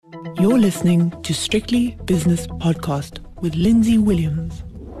You're listening to Strictly Business Podcast with Lindsay Williams.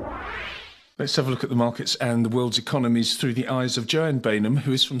 Let's have a look at the markets and the world's economies through the eyes of Joanne Baynham,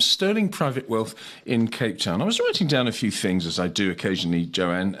 who is from Sterling Private Wealth in Cape Town. I was writing down a few things, as I do occasionally,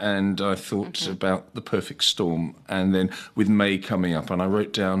 Joanne, and I thought about the perfect storm, and then with May coming up, and I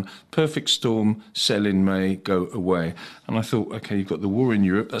wrote down perfect storm, sell in May, go away. And I thought, okay, you've got the war in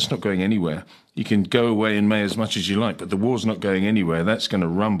Europe, that's not going anywhere. You can go away in May as much as you like, but the war's not going anywhere. That's going to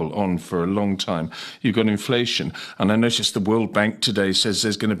rumble on for a long time. You've got inflation. And I noticed the World Bank today says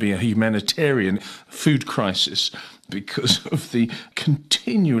there's going to be a humanitarian food crisis because of the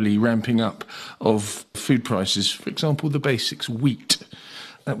continually ramping up of food prices. For example, the basics, wheat.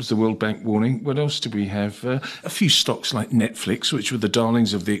 That was the World Bank warning. What else did we have? A few stocks like Netflix, which were the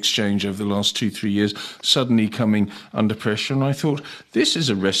darlings of the exchange over the last 2-3 years, suddenly coming under pressure. And I thought, this is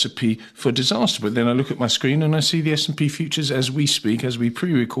a recipe for disaster. But then I look at my screen and I see the S&P futures as we speak, as we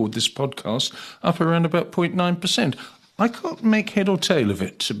pre-record this podcast, up around about 0.9%. I can't make head or tail of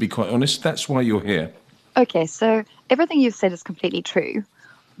it, to be quite honest. That's why you're here. Okay, so everything you've said is completely true,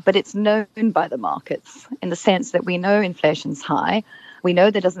 but it's known by the markets in the sense that we know inflation's high. We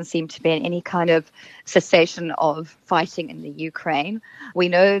know there doesn't seem to be any kind of cessation of fighting in the Ukraine. We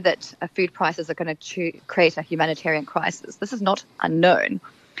know that food prices are going to create a humanitarian crisis. This is not unknown.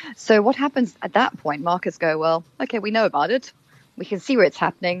 So what happens at that point? Markets go, well, okay, we know about it. We can see where it's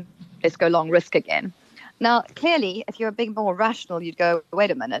happening. Let's go long risk again. Now, clearly, if you're a bit more rational, you'd go,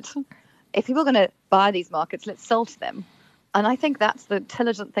 wait a minute. If people are going to buy these markets, let's sell to them. And I think that's the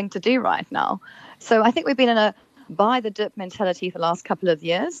intelligent thing to do right now. So I think we've been in a buy the dip mentality for the last couple of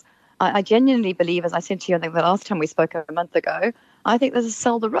years. I genuinely believe, as I said to you, I think the last time we spoke a month ago, I think there's a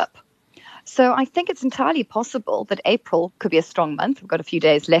sell the rip. So I think it's entirely possible that April could be a strong month. We've got a few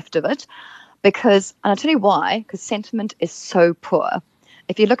days left of it because, and I'll tell you why, because sentiment is so poor.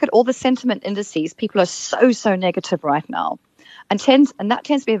 If you look at all the sentiment indices, people are so negative right now. And that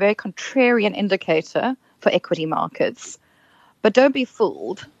tends to be a very contrarian indicator for equity markets. But don't be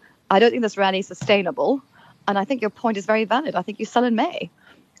fooled. I don't think this rally is sustainable. And I think your point is very valid. I think you sell in May.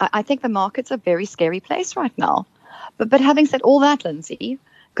 I think the market's a very scary place right now. But having said all that, Lindsay,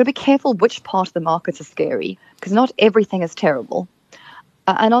 got to be careful which part of the markets are scary, because not everything is terrible.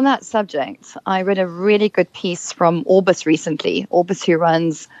 And on that subject, I read a really good piece from Orbis recently. Orbis, who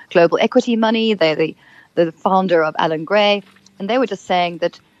runs Global Equity Money, they're the founder of Alan Gray. And they were just saying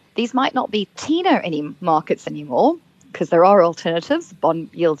that these might not be Tina markets anymore, because there are alternatives.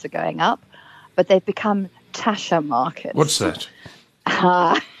 Bond yields are going up, but they've become Tasha markets. What's that?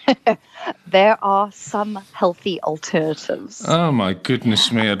 There are some healthy alternatives. Oh, my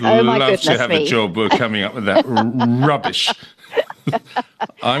goodness me. I'd love to have a job coming up with that rubbish.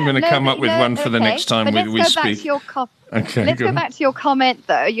 I'm going to come up with one for the next time we speak. Let's go back to your comment,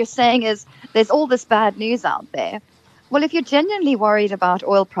 though. You're saying there's all this bad news out there. Well, if you're genuinely worried about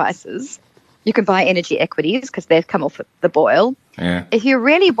oil prices, you can buy energy equities because they've come off the boil. Yeah. If you're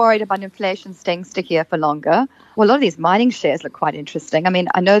really worried about inflation staying stickier for longer, well, a lot of these mining shares look quite interesting. I mean,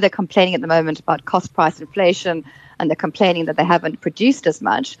 I know they're complaining at the moment about cost price inflation and they're complaining that they haven't produced as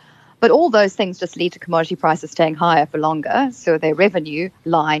much. But all those things just lead to commodity prices staying higher for longer. So their revenue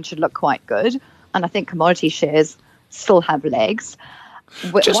line should look quite good. And I think commodity shares still have legs.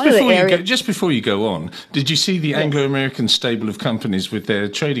 Just before you go on, did you see the Anglo-American stable of companies with their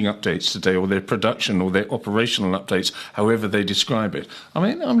trading updates today, or their production or their operational updates, however they describe it? I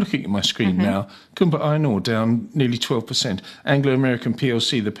mean, I'm looking at my screen now. Kumba Iron Ore down nearly 12%. Anglo-American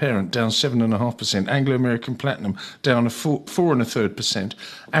PLC, the parent, down 7.5%. Anglo-American Platinum down 4.33%.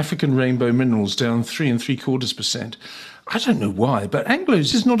 African Rainbow Minerals down 3.75%. I don't know why, but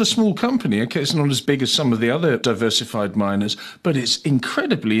Anglo's is not a small company. Okay, it's not as big as some of the other diversified miners, but it's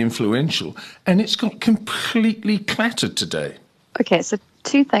incredibly influential, and it's got completely clattered today. Okay, so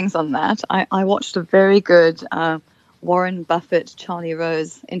two things on that. I watched a very good Warren Buffett, Charlie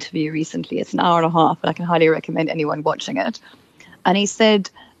Rose interview recently. It's an hour and a half, but I can highly recommend anyone watching it. And he said,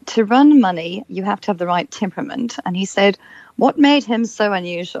 to run money, you have to have the right temperament. And he said, what made him so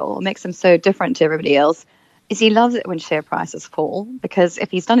unusual, or makes him so different to everybody else, is he loves it when share prices fall, because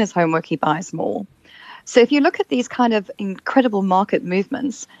if he's done his homework, he buys more. So if you look at these kind of incredible market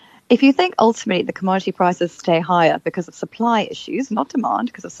movements, if you think ultimately the commodity prices stay higher because of supply issues, not demand,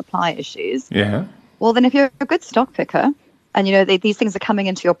 because of supply issues, well, then if you're a good stock picker and you know these things are coming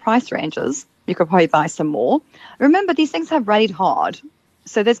into your price ranges, you could probably buy some more. Remember, these things have rallied hard.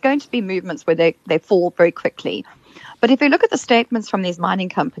 So there's going to be movements where they fall very quickly. But if you look at the statements from these mining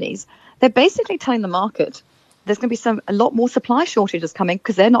companies, they're basically telling the market there's going to be a lot more supply shortages coming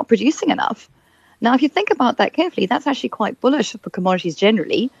because they're not producing enough. Now, if you think about that carefully, that's actually quite bullish for commodities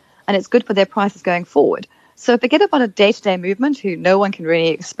generally. and it's good for their prices going forward. So forget about a day-to-day movement who no one can really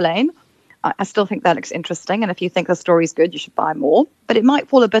explain. I still think that looks interesting, and if you think the story's good, you should buy more. But it might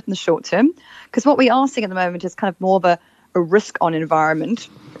fall a bit in the short term, because what we are seeing at the moment is kind of more of a risk-on environment,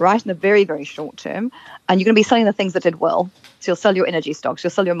 right, in the very, very short term, and you're going to be selling the things that did well. So you'll sell your energy stocks,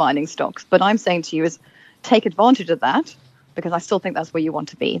 you'll sell your mining stocks. But I'm saying to you is take advantage of that, because I still think that's where you want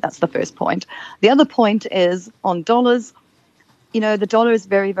to be. That's the first point. The other point is on dollars. The dollar is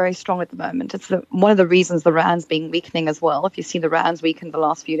very, very strong at the moment. It's one of the reasons the rand's been weakening as well. If you've seen the rand's weakened the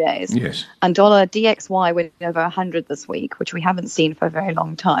last few days. Yes. And dollar DXY went over 100 this week, which we haven't seen for a very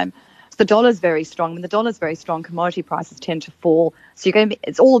long time. So the dollar's very strong. When the dollar's very strong, commodity prices tend to fall. So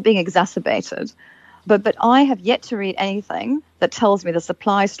it's all being exacerbated. But I have yet to read anything that tells me the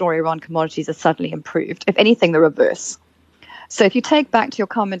supply story around commodities has suddenly improved. If anything, the reverse. So if you take back to your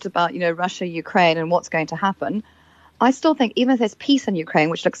comment about, Russia, Ukraine, and what's going to happen, I still think even if there's peace in Ukraine,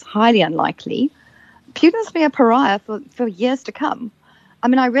 which looks highly unlikely, Putin's going to be a pariah for years to come. I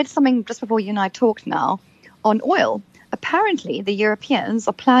mean, I read something just before you and I talked now on oil. Apparently, the Europeans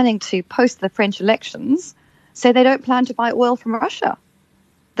are planning to, post the French elections, say they don't plan to buy oil from Russia.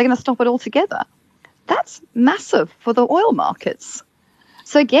 They're going to stop it altogether. That's massive for the oil markets.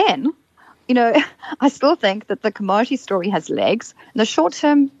 So again, I still think that the commodity story has legs. In the short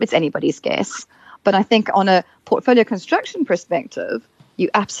term, it's anybody's guess. But I think on a portfolio construction perspective, you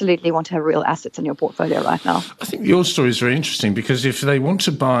absolutely want to have real assets in your portfolio right now. I think your story is very interesting because if they want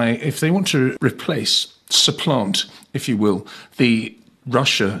to replace, supplant, if you will, the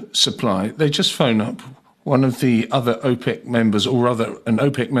Russia supply, they just phone up one of the other OPEC members, or rather an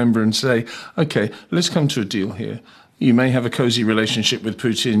OPEC member, and say, okay, let's come to a deal here. You may have a cozy relationship with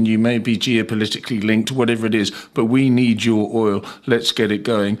Putin, you may be geopolitically linked, whatever it is, but we need your oil, let's get it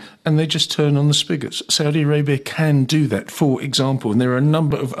going. And they just turn on the spigots. Saudi Arabia can do that, for example, and there are a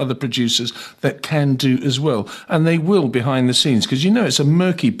number of other producers that can do as well. And they will behind the scenes, because it's a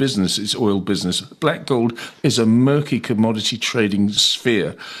murky business, it's oil business. Black gold is a murky commodity trading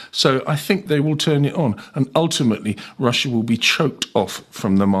sphere. So I think they will turn it on, and ultimately Russia will be choked off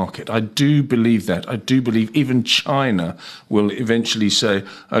from the market. I do believe that. I do believe even China will eventually say,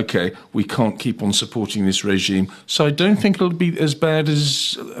 okay, we can't keep on supporting this regime. So I don't think it'll be as bad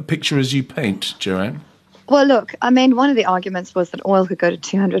as a picture as you paint, Joanne. Well, look, I mean, one of the arguments was that oil could go to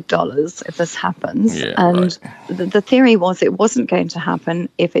 $200 if this happens. Yeah, and right. the theory was it wasn't going to happen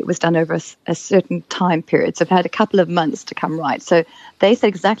if it was done over a certain time period. So it had a couple of months to come right. So they said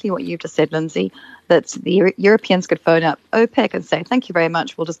exactly what you just said, Lindsay, that the Europeans could phone up OPEC and say, thank you very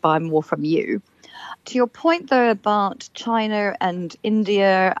much, we'll just buy more from you. To your point, though, about China and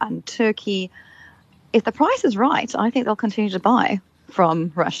India and Turkey, if the price is right, I think they'll continue to buy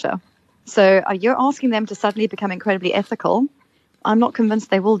from Russia. So you're asking them to suddenly become incredibly ethical. I'm not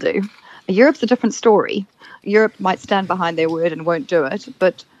convinced they will do. Europe's a different story. Europe might stand behind their word and won't do it.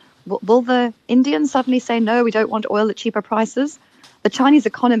 But will the Indians suddenly say, no, we don't want oil at cheaper prices? The Chinese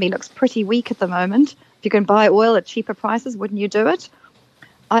economy looks pretty weak at the moment. If you can buy oil at cheaper prices, wouldn't you do it?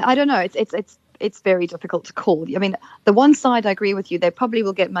 I don't know. It's very difficult to call. I mean, the one side, I agree with you, they probably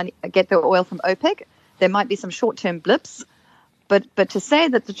will get their oil from OPEC. There might be some short-term blips. But to say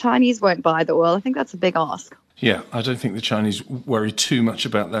that the Chinese won't buy the oil, I think that's a big ask. Yeah, I don't think the Chinese worry too much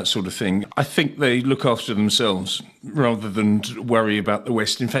about that sort of thing. I think they look after themselves rather than worry about the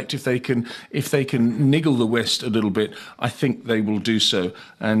West. In fact, if they can niggle the West a little bit, I think they will do so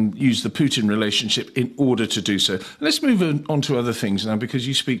and use the Putin relationship in order to do so. Let's move on to other things now, because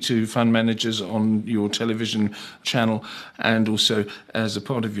you speak to fund managers on your television channel and also as a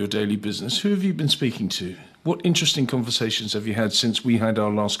part of your daily business. Who have you been speaking to? What interesting conversations have you had since we had our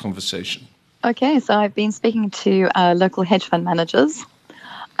last conversation? Okay, so I've been speaking to local hedge fund managers,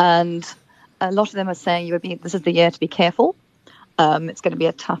 and a lot of them are saying this is the year to be careful. It's going to be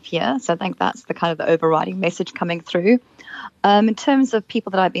a tough year. So I think that's the kind of the overriding message coming through. In terms of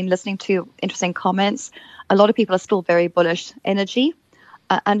people that I've been listening to, interesting comments, a lot of people are still very bullish energy,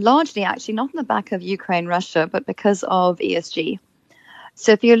 and largely actually not on the back of Ukraine, Russia, but because of ESG.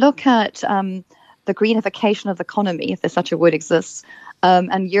 So if you look at the greenification of the economy, if there's such a word exists,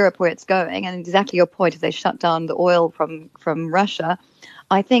 and Europe where it's going, and exactly your point, if they shut down the oil from Russia,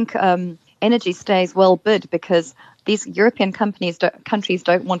 I think energy stays well bid because these European countries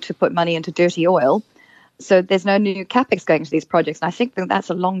don't want to put money into dirty oil. So there's no new capex going to these projects. And I think that's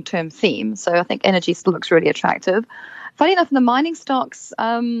a long-term theme. So I think energy still looks really attractive. Funny enough, in the mining stocks,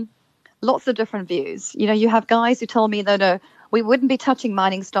 lots of different views. You have guys who tell me that we wouldn't be touching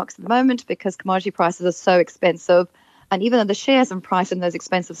mining stocks at the moment because commodity prices are so expensive. And even though the shares are priced in those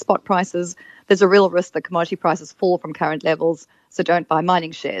expensive spot prices, there's a real risk that commodity prices fall from current levels, so don't buy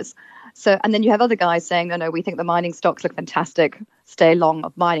mining shares. So, and then you have other guys saying, no, we think the mining stocks look fantastic, stay long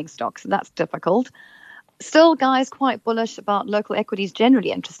of mining stocks, and that's difficult. Still, guys quite bullish about local equities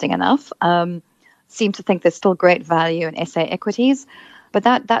generally, interesting enough. Seem to think there's still great value in SA equities. But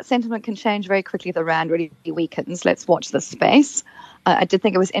that sentiment can change very quickly if the rand really weakens. Let's watch this space. I did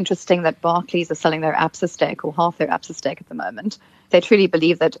think it was interesting that Barclays are selling their ABSA stake, or half their ABSA stake at the moment. They truly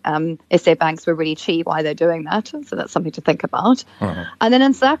believe that SA banks were really cheap. Why they're doing that? So that's something to think about. Uh-huh. And then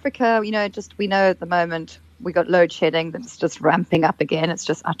in South Africa, we know at the moment we got load shedding that's just ramping up again. It's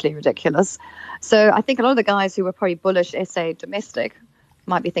just utterly ridiculous. So I think a lot of the guys who were probably bullish SA domestic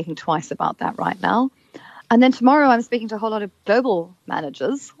might be thinking twice about that right now. And then tomorrow I'm speaking to a whole lot of global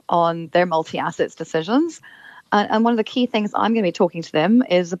managers on their multi-assets decisions. And one of the key things I'm going to be talking to them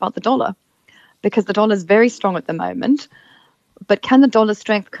is about the dollar, because the dollar is very strong at the moment. But can the dollar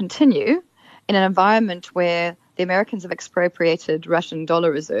strength continue in an environment where the Americans have expropriated Russian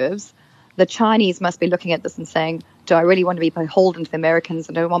dollar reserves? The Chinese must be looking at this and saying, do I really want to be beholden to the Americans,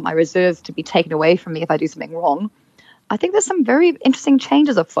 and do I want my reserves to be taken away from me if I do something wrong? I think there's some very interesting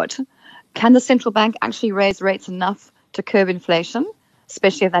changes afoot. Can the central bank actually raise rates enough to curb inflation,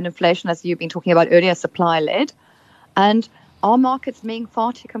 especially if that inflation, as you've been talking about earlier, supply-led? And are markets being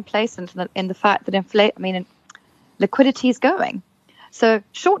far too complacent in the fact that liquidity is going? So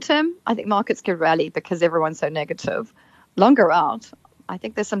short term, I think markets could rally because everyone's so negative. Longer out, I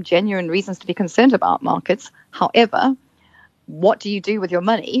think there's some genuine reasons to be concerned about markets. However, what do you do with your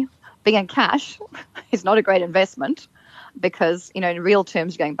money? Being in cash is not a great investment because, in real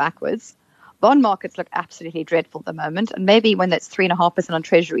terms, you're going backwards. Bond markets look absolutely dreadful at the moment. And maybe when that's 3.5% on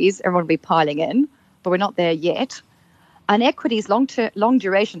treasuries, everyone will be piling in, but we're not there yet. And equities, long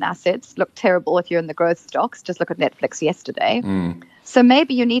duration assets look terrible if you're in the growth stocks. Just look at Netflix yesterday. So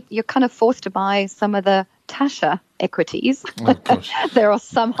maybe you're kind of forced to buy some of the Tasha equities. Oh, gosh. There are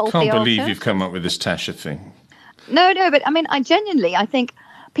some healthy I can't believe you've come up with this Tasha thing. No, but I think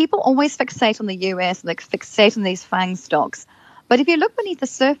people always fixate on the US and they fixate on these FANG stocks. But if you look beneath the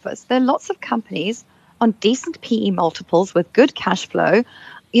surface, there are lots of companies on decent PE multiples with good cash flow,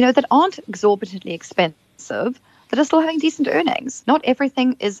 that aren't exorbitantly expensive, that are still having decent earnings. Not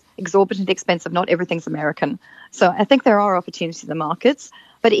everything is exorbitantly expensive. Not everything's American. So I think there are opportunities in the markets.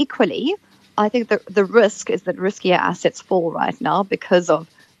 But equally, I think the risk is that riskier assets fall right now because of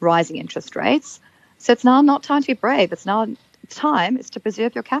rising interest rates. So it's now not time to be brave. It's now time is to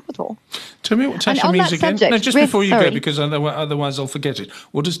preserve your capital. Tell me what Tasha means again. Subject, no, just before you go, because otherwise I'll forget it.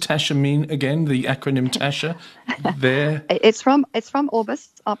 What does Tasha mean again? The acronym Tasha. There. It's from Orbis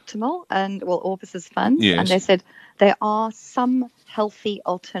Optimal and Orbis's funds, yes. And they said there are some healthy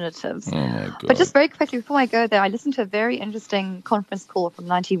alternatives. Oh my God. But just very quickly before I go there, I listened to a very interesting conference call from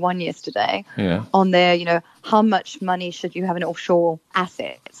 91 yesterday. Yeah. On their, how much money should you have in offshore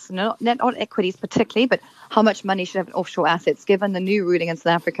assets? Not equities particularly, but how much money should have in offshore assets, given the new ruling in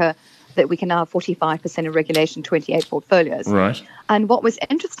South Africa that we can now have 45% in regulation, 28 portfolios. Right. And what was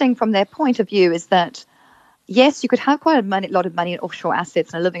interesting from their point of view is that, yes, you could have quite a lot of money in offshore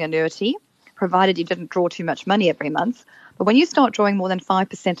assets and a living annuity, provided you didn't draw too much money every month. But when you start drawing more than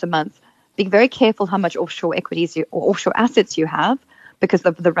 5% a month, be very careful how much offshore equities or offshore assets you have because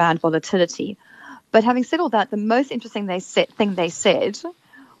of the rand volatility. But having said all that, the most interesting thing they said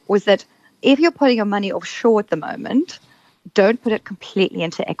was that if you're putting your money offshore at the moment, don't put it completely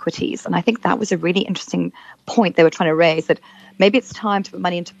into equities. And I think that was a really interesting point they were trying to raise, that maybe it's time to put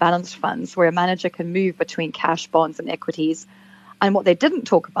money into balanced funds where a manager can move between cash, bonds, and equities. And what they didn't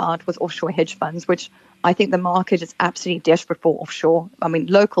talk about was offshore hedge funds, which I think the market is absolutely desperate for offshore.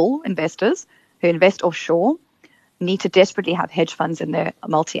 Local investors who invest offshore need to desperately have hedge funds in their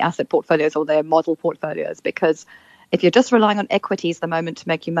multi-asset portfolios or their model portfolios, because if you're just relying on equities at the moment to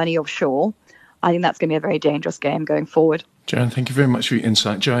make your money offshore, I think that's going to be a very dangerous game going forward. Joanne, thank you very much for your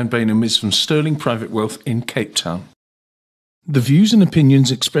insight. Joanne Baynham is from Sterling Private Wealth in Cape Town. The views and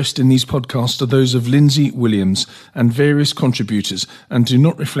opinions expressed in these podcasts are those of Lindsay Williams and various contributors and do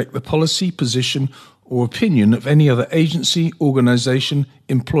not reflect the policy, position or opinion of any other agency, organisation,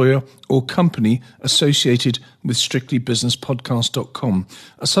 employer or company associated with strictlybusinesspodcast.com.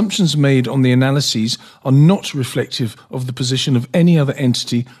 Assumptions made on the analyses are not reflective of the position of any other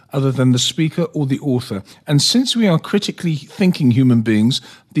entity other than the speaker or the author. And since we are critically thinking human beings,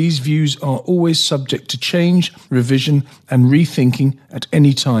 these views are always subject to change, revision and rethinking at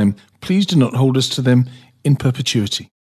any time. Please do not hold us to them in perpetuity.